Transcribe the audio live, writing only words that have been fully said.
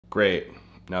Great.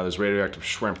 Now there's radioactive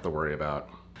shrimp to worry about.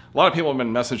 A lot of people have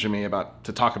been messaging me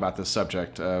to talk about this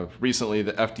subject. Recently,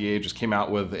 the FDA just came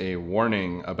out with a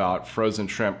warning about frozen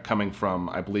shrimp coming from,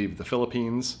 I believe, the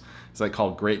Philippines. It's like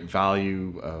called Great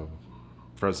Value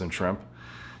frozen shrimp.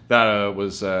 That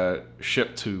was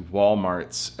shipped to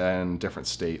Walmarts in different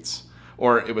states.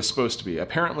 Or it was supposed to be.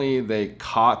 Apparently, they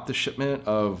caught the shipment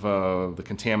of the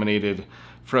contaminated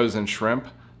frozen shrimp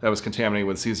that was contaminated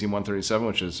with cesium-137,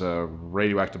 which is a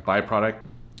radioactive byproduct.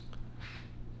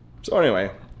 So anyway,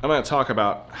 I'm going to talk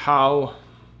about how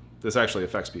this actually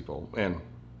affects people. And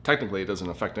technically, it doesn't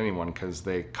affect anyone because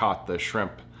they caught the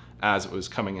shrimp as it was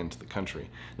coming into the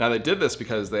country. Now, they did this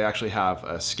because they actually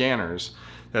have scanners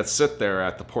that sit there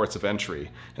at the ports of entry.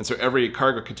 And so every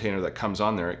cargo container that comes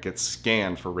on there, it gets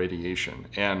scanned for radiation.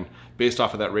 And based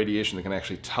off of that radiation, they can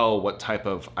actually tell what type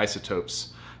of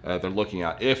isotopes they're looking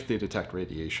at if they detect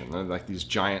radiation. They're like these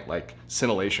giant like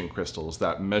scintillation crystals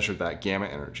that measure that gamma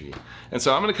energy. And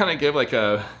so I'm gonna kind of give like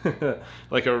a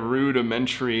like a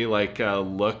rudimentary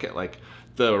look at like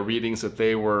the readings that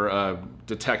they were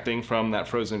detecting from that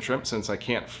frozen shrimp. Since I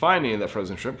can't find any of that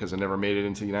frozen shrimp because it never made it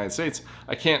into the United States,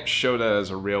 I can't show that as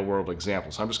a real world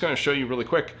example. So I'm just gonna show you really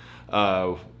quick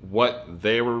what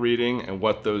they were reading and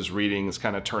what those readings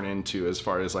kind of turn into as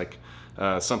far as like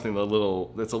something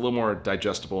that's a little more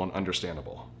digestible and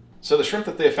understandable. So the shrimp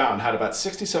that they found had about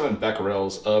 67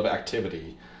 becquerels of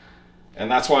activity. And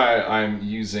that's why I'm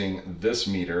using this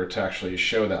meter to actually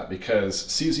show that, because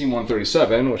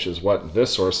cesium-137, which is what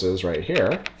this source is right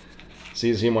here,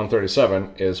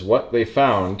 cesium-137 is what they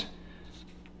found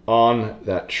on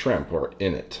that shrimp or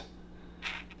in it.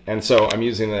 And so I'm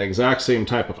using the exact same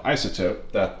type of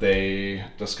isotope that they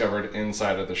discovered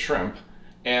inside of the shrimp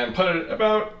and put it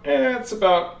about, it's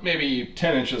about maybe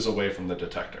 10 inches away from the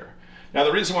detector. Now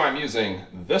the reason why I'm using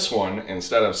this one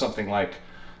instead of something like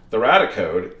the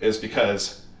Radiacode is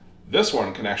because this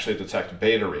one can actually detect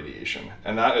beta radiation,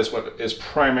 and that is what is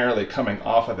primarily coming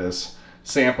off of this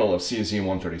sample of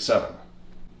cesium-137.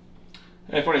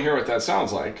 And if you want to hear what that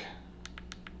sounds like,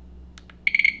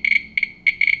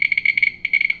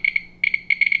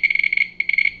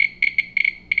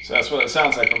 so that's what it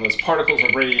sounds like from those particles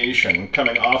of radiation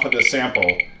coming off of this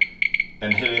sample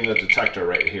and hitting the detector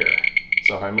right here.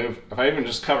 So if I even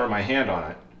just cover my hand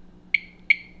on it,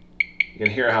 you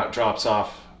can hear how it drops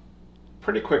off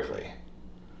pretty quickly.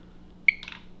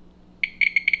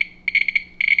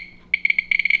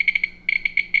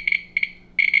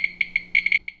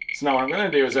 So now what I'm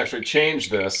going to do is actually change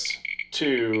this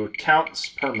to counts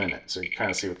per minute, so you can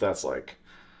kind of see what that's like.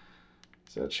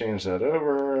 So change that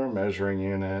over, measuring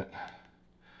unit.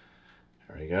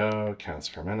 There we go, counts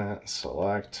per minute,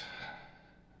 select.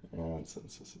 And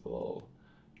since this is a little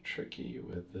tricky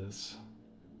with this,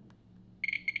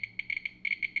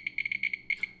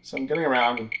 so I'm getting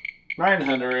around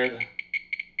 900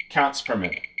 counts per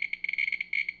minute.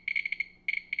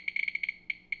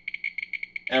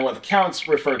 And what the counts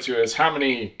refer to is how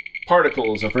many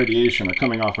particles of radiation are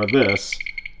coming off of this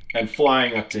and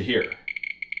flying up to here.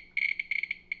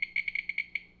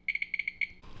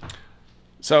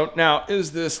 So now,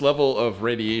 is this level of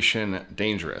radiation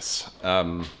dangerous?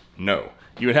 No.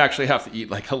 You would actually have to eat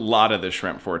like a lot of the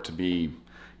shrimp for it to be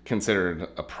considered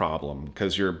a problem,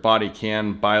 because your body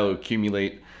can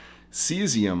bioaccumulate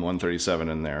cesium-137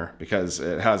 in there because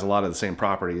it has a lot of the same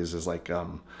properties as like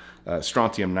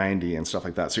strontium-90 and stuff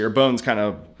like that. So your bones kind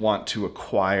of want to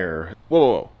acquire...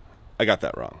 Whoa, I got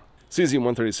that wrong.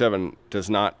 Cesium-137 does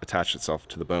not attach itself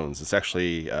to the bones. It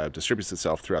actually distributes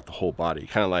itself throughout the whole body,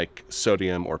 kind of like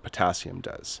sodium or potassium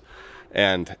does.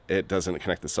 And it doesn't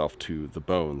connect itself to the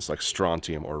bones like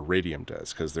strontium or radium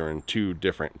does, because they're in two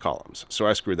different columns. So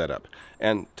I screwed that up.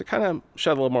 And to kind of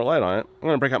shed a little more light on it, I'm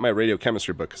going to break out my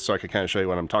radiochemistry book so I can kind of show you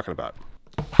what I'm talking about.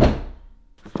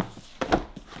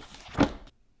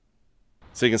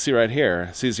 So you can see right here,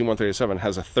 cesium-137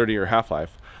 has a 30-year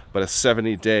half-life, but a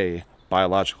 70-day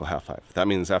biological half-life. That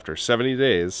means after 70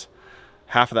 days,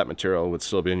 half of that material would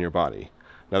still be in your body.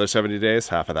 Another 70 days,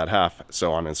 half of that half,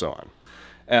 so on and so on.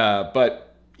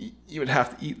 But you would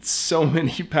have to eat so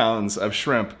many pounds of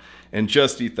shrimp and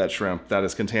just eat that shrimp that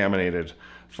is contaminated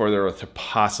for there to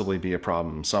possibly be a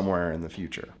problem somewhere in the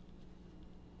future.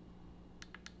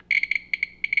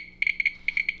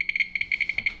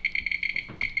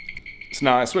 So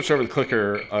now I switched over the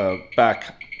clicker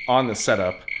back on the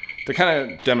setup to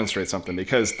kind of demonstrate something,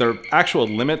 because their actual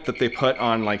limit that they put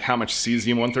on like how much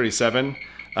cesium-137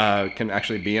 can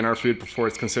actually be in our food before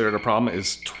it's considered a problem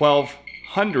is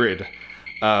 1,200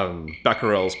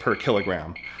 becquerels per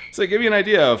kilogram. So to give you an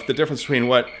idea of the difference between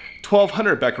what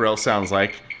 1,200 becquerels sounds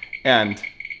like and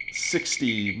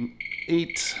 60,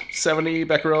 870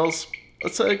 becquerels.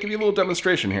 Let's give you a little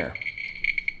demonstration here.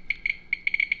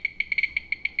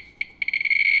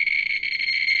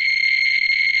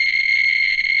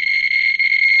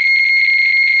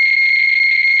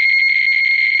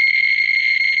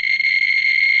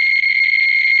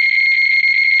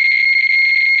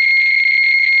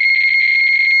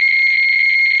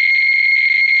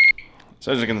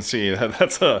 So as you can see,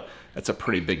 that's a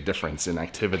pretty big difference in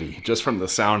activity just from the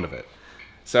sound of it.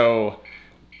 So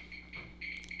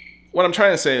what I'm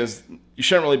trying to say is you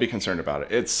shouldn't really be concerned about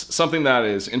it. It's something that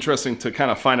is interesting to kind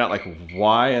of find out, like,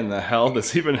 why in the hell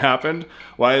this even happened.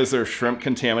 Why is there shrimp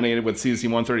contaminated with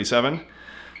cesium-137?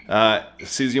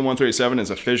 Cesium-137 is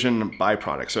a fission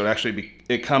byproduct, so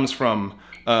it comes from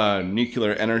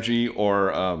nuclear energy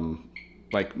or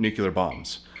like nuclear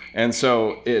bombs, and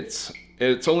so it's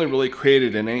only really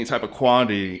created in any type of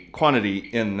quantity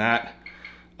in that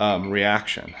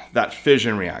reaction, that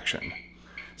fission reaction.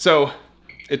 So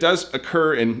it does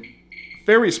occur in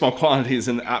very small quantities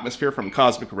in the atmosphere from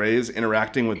cosmic rays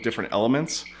interacting with different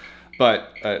elements,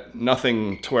 but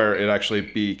nothing to where it actually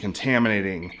be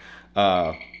contaminating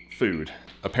food.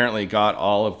 Apparently got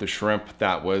all of the shrimp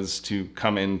that was to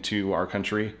come into our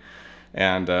country,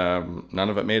 and none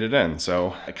of it made it in.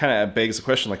 So it kind of begs the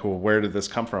question, like, well, where did this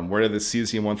come from? Where did the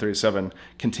cesium-137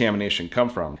 contamination come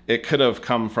from? It could have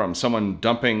come from someone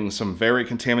dumping some very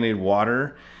contaminated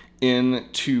water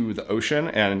into the ocean,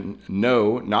 and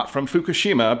no, not from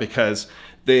Fukushima, because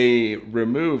they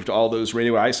removed all those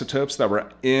radioisotopes that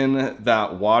were in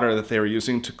that water that they were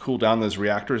using to cool down those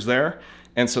reactors there.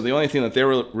 And so the only thing that they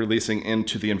were releasing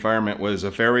into the environment was a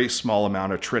very small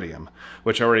amount of tritium,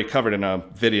 which I already covered in a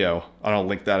video. I'll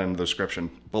link that in the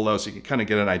description below so you can kind of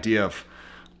get an idea of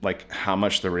like how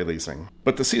much they're releasing.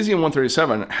 But the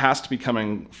cesium-137 has to be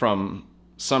coming from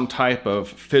some type of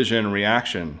fission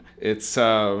reaction. It's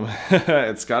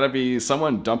it's got to be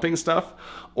someone dumping stuff,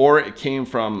 or it came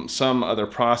from some other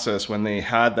process when they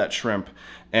had that shrimp,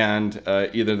 and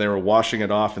either they were washing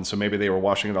it off, and so maybe they were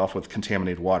washing it off with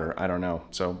contaminated water. I don't know.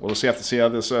 So we'll have to see how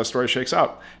this story shakes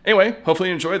out. Anyway, hopefully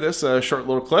you enjoyed this short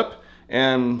little clip,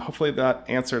 and hopefully that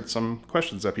answered some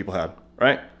questions that people had. All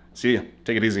right, see you.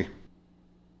 Take it easy.